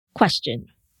Question.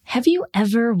 Have you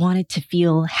ever wanted to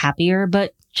feel happier,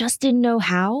 but just didn't know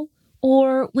how?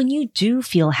 Or when you do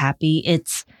feel happy,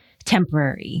 it's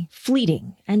temporary,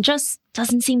 fleeting, and just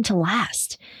doesn't seem to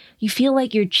last. You feel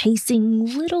like you're chasing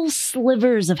little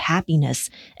slivers of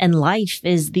happiness, and life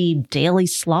is the daily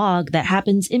slog that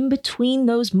happens in between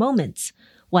those moments.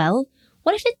 Well,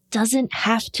 what if it doesn't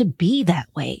have to be that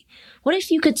way? What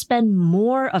if you could spend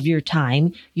more of your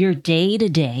time, your day to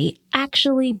day,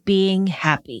 actually being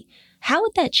happy? How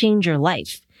would that change your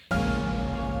life?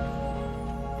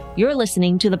 You're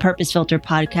listening to the Purpose Filter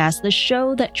podcast, the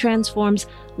show that transforms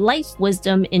life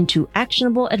wisdom into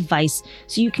actionable advice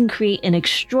so you can create an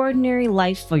extraordinary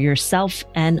life for yourself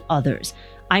and others.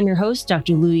 I'm your host,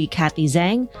 Dr. Louie Kathy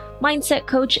Zhang, mindset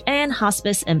coach and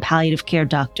hospice and palliative care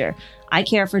doctor. I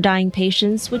care for dying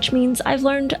patients, which means I've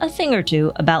learned a thing or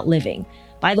two about living.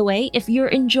 By the way, if you're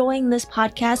enjoying this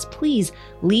podcast, please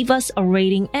leave us a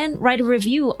rating and write a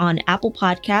review on Apple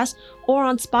Podcasts or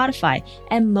on Spotify.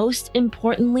 And most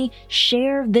importantly,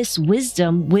 share this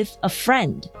wisdom with a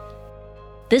friend.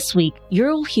 This week,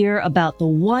 you'll hear about the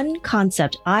one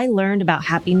concept I learned about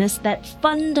happiness that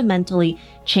fundamentally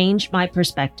changed my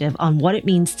perspective on what it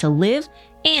means to live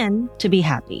and to be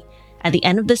happy. At the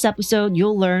end of this episode,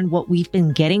 you'll learn what we've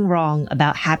been getting wrong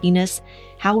about happiness,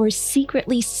 how we're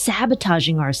secretly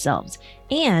sabotaging ourselves,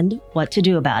 and what to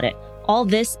do about it. All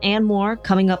this and more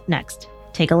coming up next.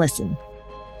 Take a listen.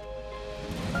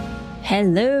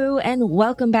 Hello, and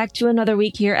welcome back to another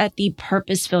week here at the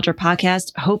Purpose Filter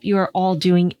podcast. Hope you are all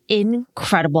doing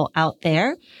incredible out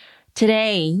there.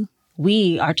 Today,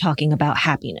 we are talking about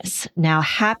happiness. Now,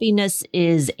 happiness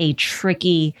is a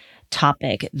tricky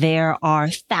topic. There are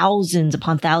thousands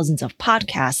upon thousands of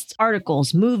podcasts,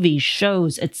 articles, movies,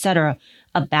 shows, etc.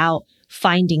 about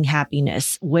finding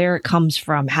happiness, where it comes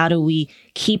from, how do we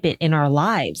keep it in our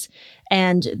lives.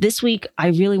 And this week, I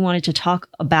really wanted to talk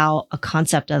about a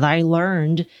concept that I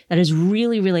learned that has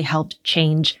really helped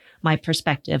change my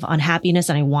perspective on happiness,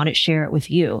 and I want to share it with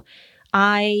you.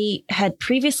 I had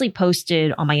previously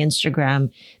posted on my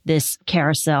Instagram this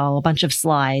carousel, a bunch of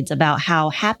slides about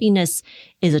how happiness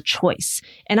is a choice.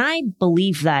 And I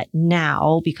believe that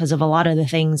now because of a lot of the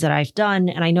things that I've done.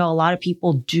 And I know a lot of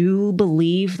people do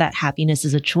believe that happiness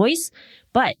is a choice,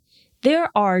 but there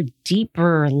are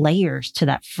deeper layers to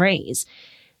that phrase.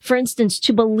 For instance,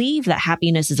 to believe that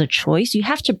happiness is a choice, you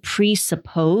have to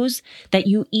presuppose that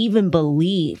you even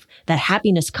believe that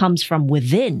happiness comes from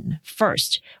within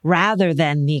first, rather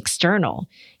than the external.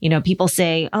 You know, people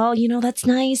say, oh, that's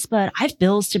nice, but I've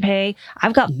bills to pay.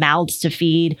 I've got mouths to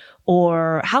feed.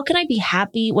 Or how can I be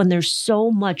happy when there's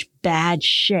so much bad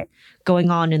shit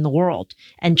going on in the world?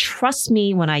 And trust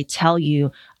me when I tell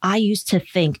you, I used to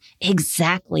think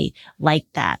exactly like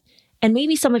that. And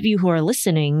maybe some of you who are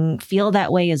listening feel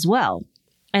that way as well.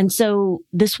 And so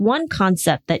this one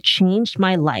concept that changed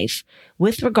my life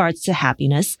with regards to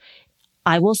happiness,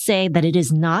 I will say that it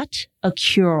is not a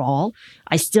cure-all.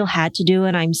 I still had to do,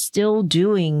 and I'm still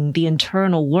doing the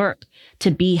internal work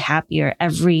to be happier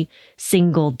every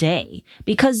single day,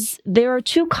 because there are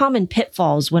two common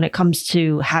pitfalls when it comes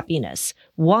to happiness.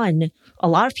 One, a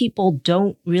lot of people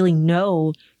don't really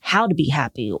know how to be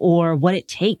happy or what it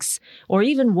takes or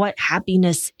even what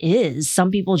happiness is.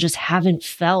 Some people just haven't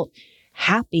felt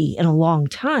happy in a long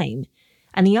time.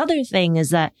 And the other thing is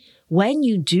that when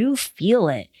you do feel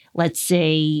it, let's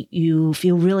say you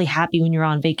feel really happy when you're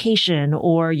on vacation,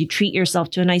 or you treat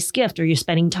yourself to a nice gift, or you're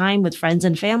spending time with friends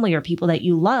and family or people that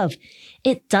you love,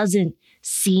 it doesn't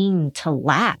seem to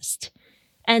last.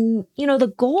 And,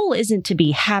 the goal isn't to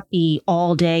be happy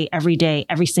all day,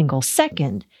 every single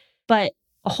second, but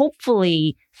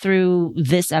hopefully through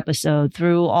this episode,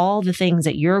 through all the things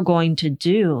that you're going to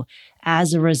do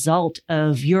as a result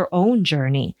of your own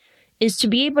journey, is to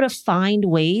be able to find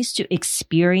ways to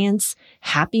experience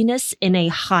happiness in a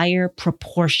higher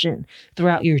proportion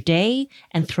throughout your day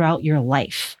and throughout your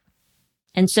life.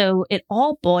 And so it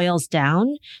all boils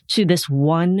down to this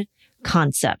one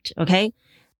concept, okay?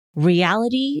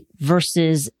 Reality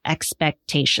versus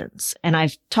expectations. And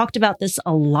I've talked about this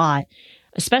a lot,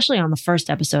 especially on the first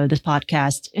episode of this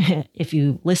podcast. If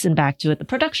you listen back to it, the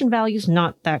production value is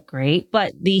not that great,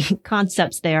 but the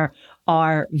concepts there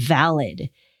are valid.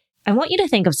 I want you to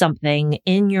think of something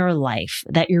in your life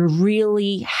that you're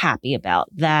really happy about,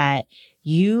 that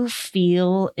you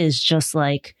feel is just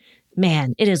like,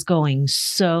 man, it is going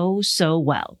so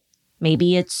well.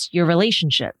 Maybe it's your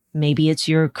relationship. Maybe it's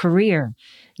your career.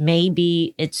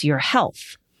 Maybe it's your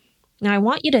health. Now, I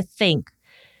want you to think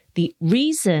the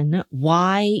reason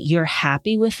why you're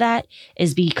happy with that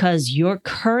is because your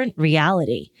current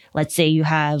reality, let's say you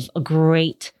have a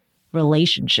great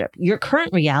relationship. Your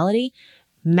current reality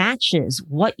matches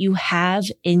what you have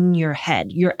in your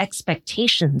head, your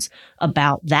expectations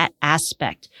about that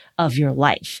aspect of your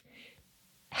life.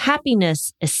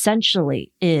 Happiness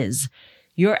essentially is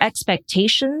your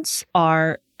expectations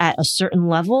are at a certain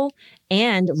level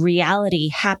and reality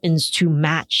happens to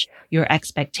match your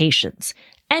expectations.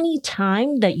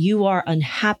 Anytime that you are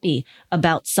unhappy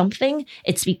about something,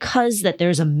 it's because that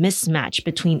there's a mismatch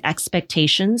between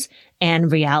expectations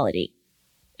and reality.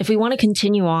 If we want to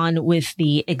continue on with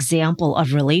the example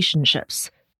of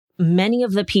relationships, many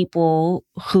of the people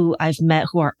who I've met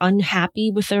who are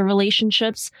unhappy with their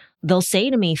relationships, they'll say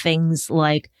to me things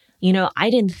like, I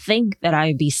didn't think that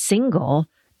I'd be single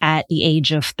at the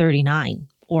age of 39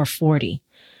 or 40.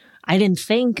 I didn't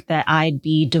think that I'd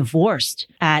be divorced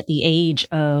at the age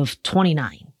of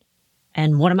 29.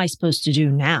 And what am I supposed to do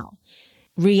now?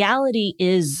 Reality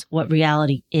is what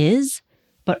reality is,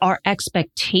 but our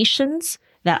expectations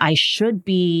that I should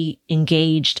be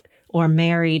engaged or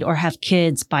married or have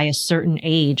kids by a certain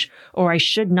age, or I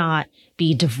should not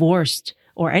be divorced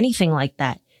or anything like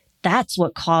that. That's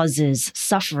what causes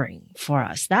suffering for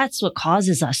us. That's what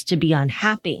causes us to be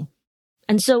unhappy.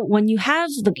 And so when you have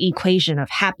the equation of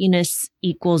happiness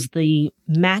equals the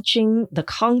matching, the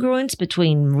congruence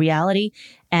between reality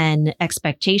and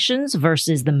expectations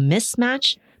versus the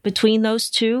mismatch between those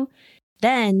two,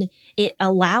 then it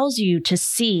allows you to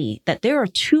see that there are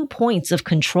 2 points of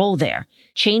control there.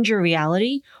 Change your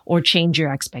reality or change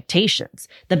your expectations.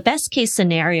 The best case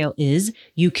scenario is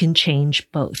you can change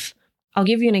both. I'll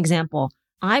give you an example.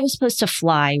 I was supposed to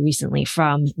fly recently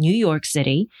from New York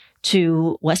City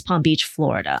to West Palm Beach,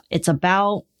 Florida. It's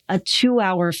about a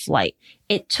 2-hour flight.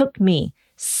 It took me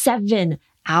 7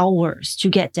 hours to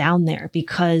get down there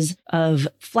because of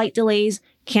flight delays,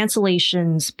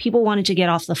 cancellations, people wanted to get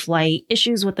off the flight,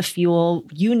 issues with the fuel,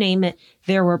 you name it,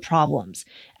 there were problems.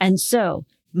 And so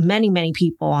many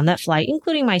people on that flight,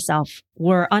 including myself,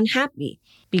 were unhappy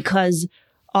because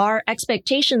our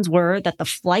expectations were that the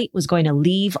flight was going to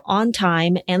leave on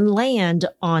time and land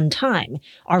on time.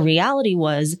 Our reality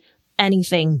was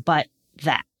anything but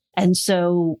that. And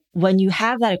so when you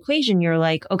have that equation, you're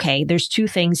like, okay, there's 2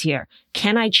 things here.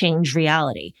 Can I change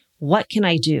reality? What can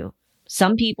I do?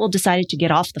 Some people decided to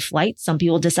get off the flight. Some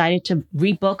people decided to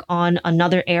rebook on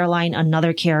another airline,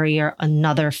 another carrier,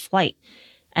 another flight.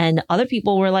 And other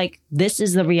people were like, this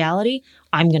is the reality.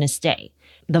 I'm going to stay.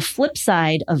 The flip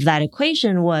side of that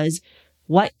equation was,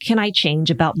 what can I change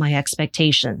about my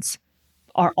expectations?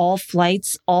 Are all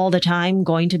flights all the time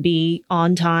going to be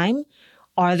on time?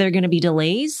 Are there going to be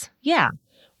delays? Yeah.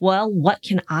 Well, what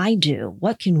can I do?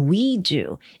 What can we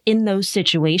do in those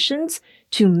situations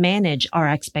to manage our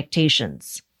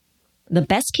expectations? The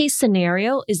best case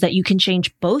scenario is that you can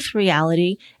change both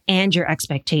reality and your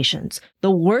expectations.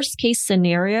 The worst case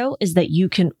scenario is that you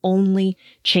can only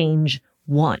change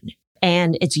one.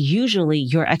 And it's usually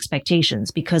your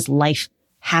expectations because life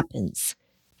happens.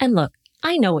 And look,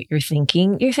 I know what you're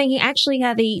thinking. You're thinking, actually,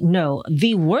 Kathy, no,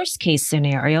 the worst case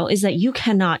scenario is that you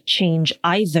cannot change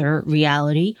either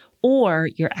reality or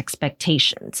your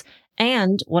expectations.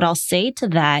 And what I'll say to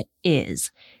that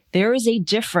is there is a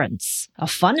difference, a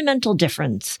fundamental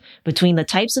difference between the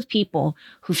types of people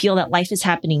who feel that life is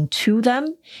happening to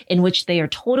them, in which they are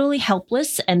totally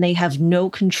helpless and they have no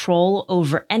control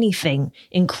over anything,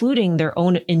 including their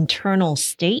own internal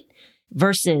state,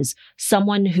 versus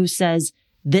someone who says,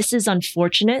 this is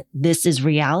unfortunate, this is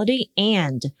reality,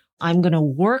 and I'm going to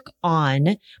work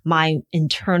on my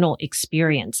internal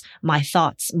experience, my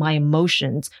thoughts, my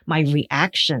emotions, my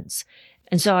reactions.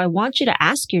 And so I want you to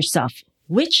ask yourself,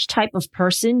 which type of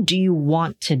person do you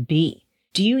want to be?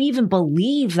 Do you even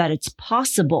believe that it's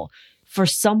possible for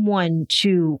someone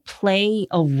to play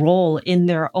a role in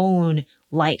their own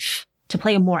life, to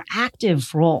play a more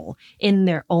active role in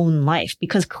their own life?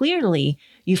 Because clearly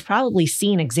you've probably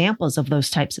seen examples of those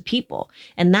types of people.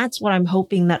 And that's what I'm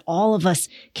hoping that all of us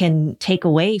can take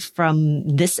away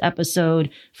from this episode,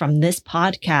 from this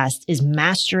podcast, is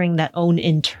mastering that own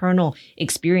internal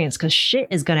experience, because shit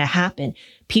is going to happen.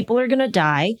 People are going to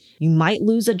die. You might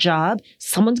lose a job.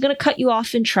 Someone's going to cut you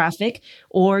off in traffic,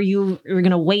 or you're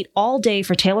going to wait all day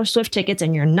for Taylor Swift tickets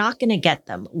and you're not going to get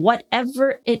them.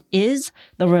 Whatever it is,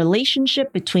 the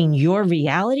relationship between your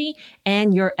reality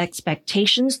and your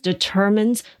expectations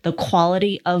determines the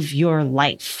quality of your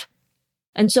life.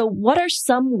 And so what are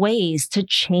some ways to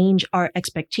change our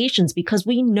expectations? Because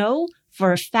we know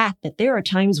for a fact that there are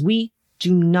times we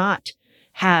do not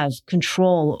have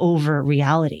control over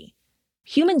reality.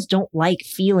 Humans don't like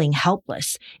feeling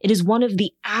helpless. It is one of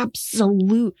the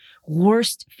absolute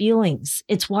worst feelings.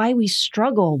 It's why we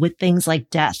struggle with things like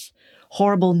death,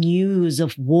 horrible news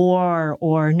of war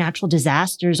or natural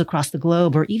disasters across the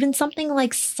globe, or even something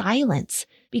like silence,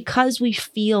 because we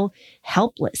feel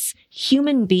helpless.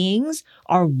 Human beings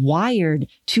are wired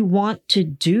to want to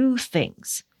do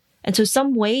things. And so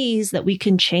some ways that we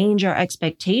can change our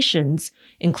expectations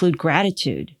include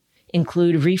gratitude,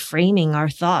 include reframing our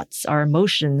thoughts, our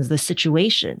emotions, the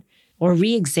situation, or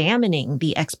re-examining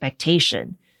the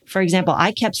expectation. For example,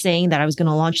 I kept saying that I was going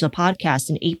to launch the podcast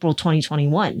in April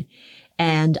 2021,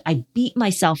 and I beat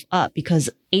myself up because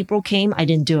April came, I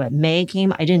didn't do it. May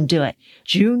came, I didn't do it.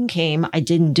 June came, I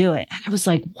didn't do it. And I was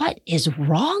like, what is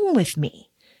wrong with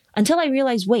me? Until I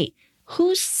realized, wait,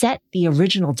 who set the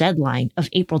original deadline of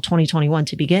April 2021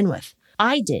 to begin with?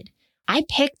 I did. I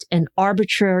picked an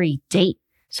arbitrary date.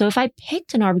 So if I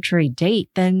picked an arbitrary date,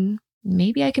 then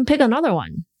maybe I can pick another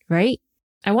one, right?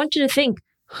 I want you to think,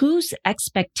 whose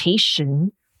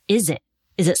expectation is it?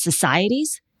 Is it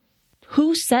society's?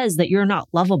 Who says that you're not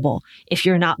lovable if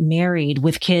you're not married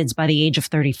with kids by the age of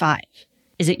 35?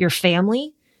 Is it your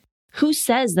family? Who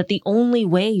says that the only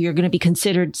way you're going to be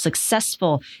considered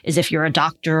successful is if you're a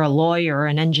doctor, a lawyer, or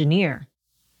an engineer?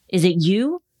 Is it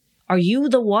you? Are you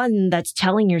the one that's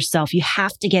telling yourself you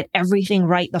have to get everything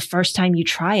right the first time you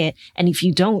try it, and if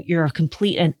you don't, you're a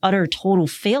complete and utter total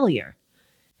failure?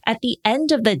 At the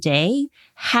end of the day,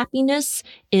 happiness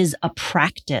is a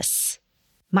practice.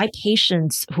 My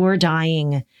patients who are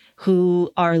dying,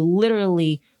 who are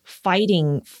literally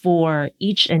fighting for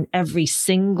each and every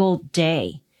single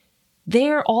day,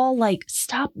 they're all like,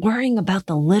 stop worrying about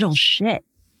the little shit,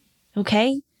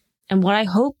 okay? And what I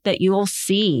hope that you'll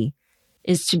see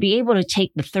is to be able to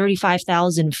take the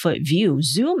 35,000 foot view,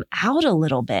 zoom out a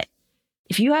little bit.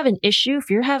 If you have an issue, if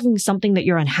you're having something that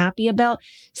you're unhappy about,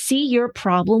 see your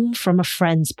problem from a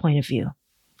friend's point of view.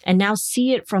 And now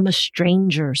see it from a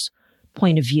stranger's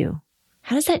point of view.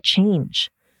 How does that change?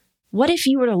 What if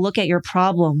you were to look at your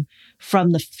problem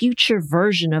from the future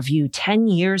version of you 10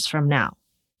 years from now?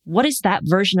 What is that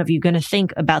version of you going to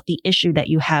think about the issue that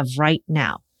you have right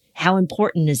now? How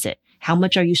important is it? How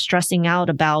much are you stressing out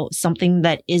about something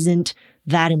that isn't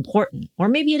that important? Or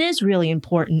maybe it is really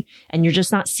important and you're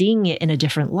just not seeing it in a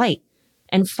different light.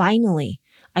 And finally,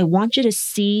 I want you to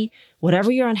see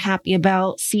whatever you're unhappy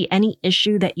about, see any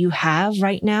issue that you have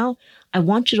right now. I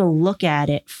want you to look at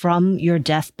it from your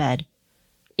deathbed.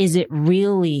 Is it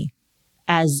really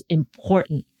as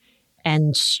important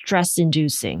and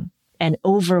stress-inducing and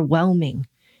overwhelming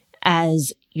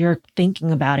as you're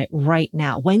thinking about it right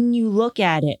now? When you look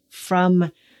at it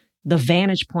from the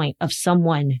vantage point of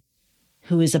someone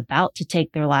who is about to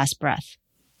take their last breath,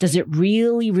 does it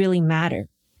really, really matter?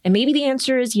 And maybe the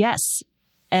answer is yes.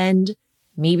 And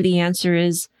maybe the answer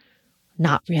is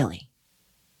not really.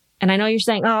 And I know you're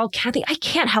saying, oh, Kathy, I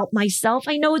can't help myself.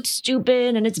 I know it's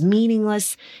stupid and it's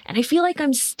meaningless and I feel like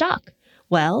I'm stuck.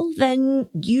 Well, then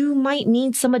you might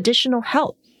need some additional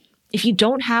help. If you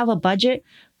don't have a budget,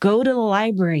 go to the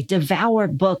library, devour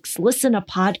books, listen to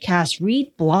podcasts,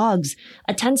 read blogs,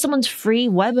 attend someone's free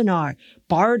webinar,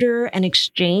 barter and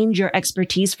exchange your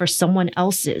expertise for someone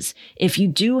else's. If you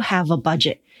do have a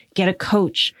budget, get a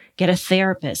coach, get a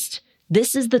therapist.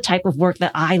 This is the type of work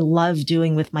that I love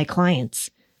doing with my clients.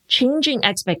 Changing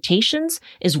expectations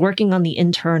is working on the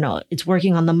internal. It's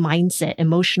working on the mindset,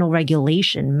 emotional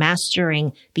regulation,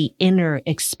 mastering the inner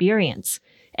experience.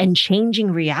 And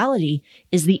changing reality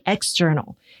is the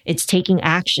external. It's taking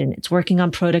action. It's working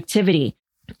on productivity.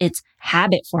 It's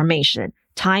habit formation,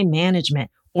 time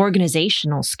management,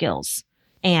 organizational skills.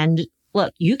 And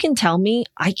look, you can tell me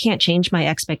I can't change my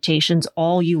expectations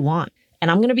all you want. And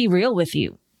I'm going to be real with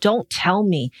you. Don't tell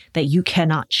me that you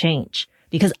cannot change,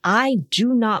 because I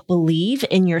do not believe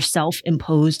in your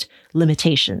self-imposed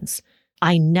limitations.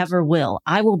 I never will.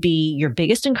 I will be your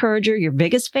biggest encourager, your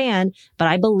biggest fan, but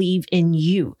I believe in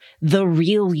you, the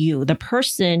real you, the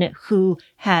person who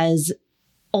has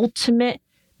ultimate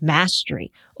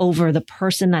mastery over the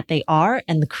person that they are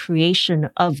and the creation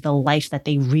of the life that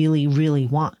they really, really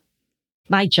want.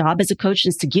 My job as a coach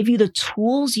is to give you the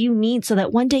tools you need so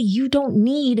that one day you don't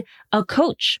need a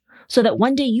coach. So that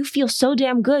one day you feel so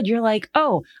damn good, you're like,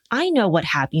 oh, I know what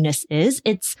happiness is.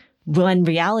 It's when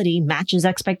reality matches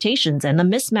expectations. And the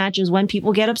mismatch is when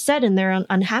people get upset and they're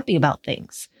unhappy about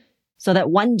things. So that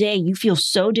one day you feel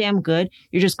so damn good,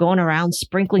 you're just going around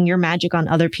sprinkling your magic on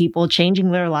other people,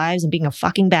 changing their lives and being a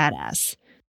fucking badass.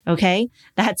 Okay?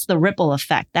 That's the ripple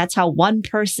effect. That's how one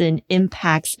person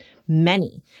impacts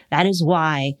many. That is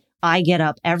why I get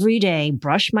up every day,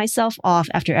 brush myself off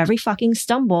after every fucking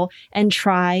stumble and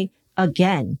try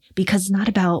again, because it's not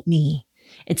about me.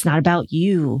 It's not about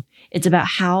you. It's about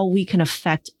how we can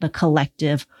affect the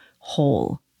collective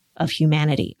whole of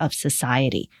humanity, of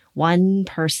society, one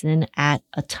person at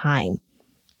a time.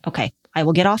 Okay, I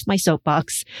will get off my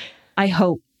soapbox. I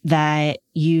hope that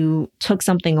you took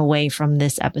something away from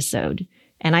this episode,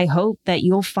 and I hope that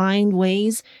you'll find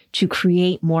ways to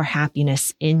create more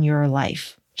happiness in your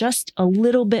life, just a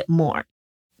little bit more.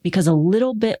 Because a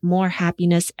little bit more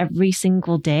happiness every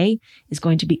single day is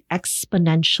going to be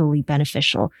exponentially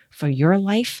beneficial for your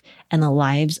life and the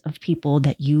lives of people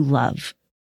that you love.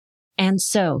 And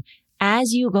so,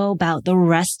 as you go about the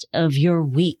rest of your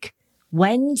week,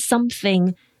 when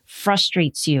something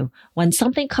frustrates you, when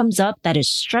something comes up that is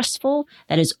stressful,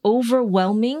 that is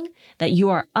overwhelming, that you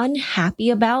are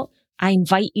unhappy about, I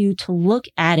invite you to look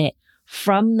at it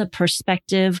from the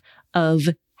perspective of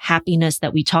happiness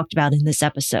that we talked about in this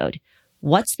episode.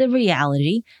 What's the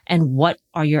reality and what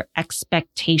are your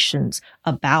expectations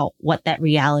about what that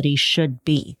reality should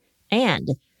be? And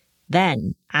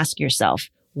then ask yourself,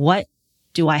 what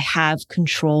do I have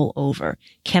control over?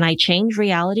 Can I change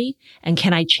reality and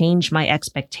can I change my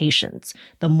expectations?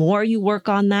 The more you work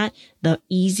on that, the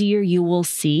easier you will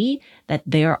see that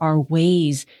there are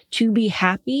ways to be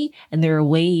happy and there are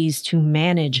ways to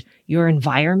manage your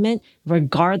environment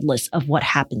regardless of what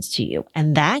happens to you.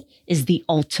 And that is the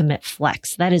ultimate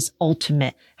flex. That is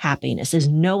ultimate happiness, is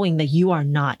knowing that you are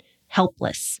not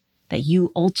helpless, that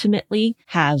you ultimately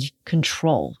have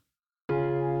control.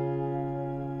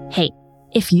 Hey,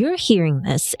 if you're hearing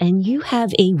this and you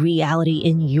have a reality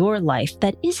in your life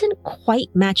that isn't quite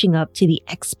matching up to the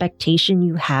expectation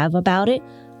you have about it,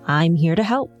 I'm here to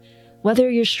help. Whether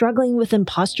you're struggling with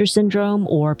imposter syndrome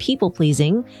or people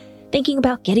pleasing, thinking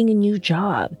about getting a new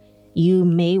job, you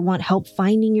may want help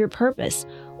finding your purpose,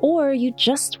 or you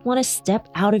just want to step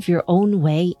out of your own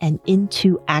way and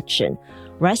into action.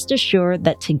 Rest assured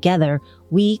that together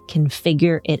we can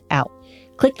figure it out.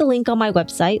 Click the link on my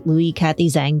website,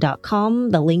 luikathyzhang.com.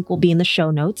 The link will be in the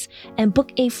show notes, and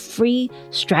book a free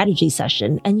strategy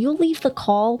session. And you'll leave the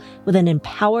call with an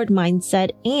empowered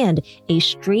mindset and a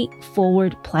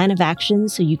straightforward plan of action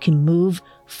so you can move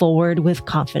forward with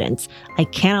confidence. I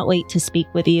cannot wait to speak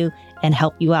with you and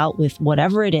help you out with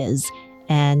whatever it is.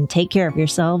 And take care of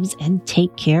yourselves and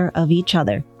take care of each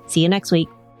other. See you next week.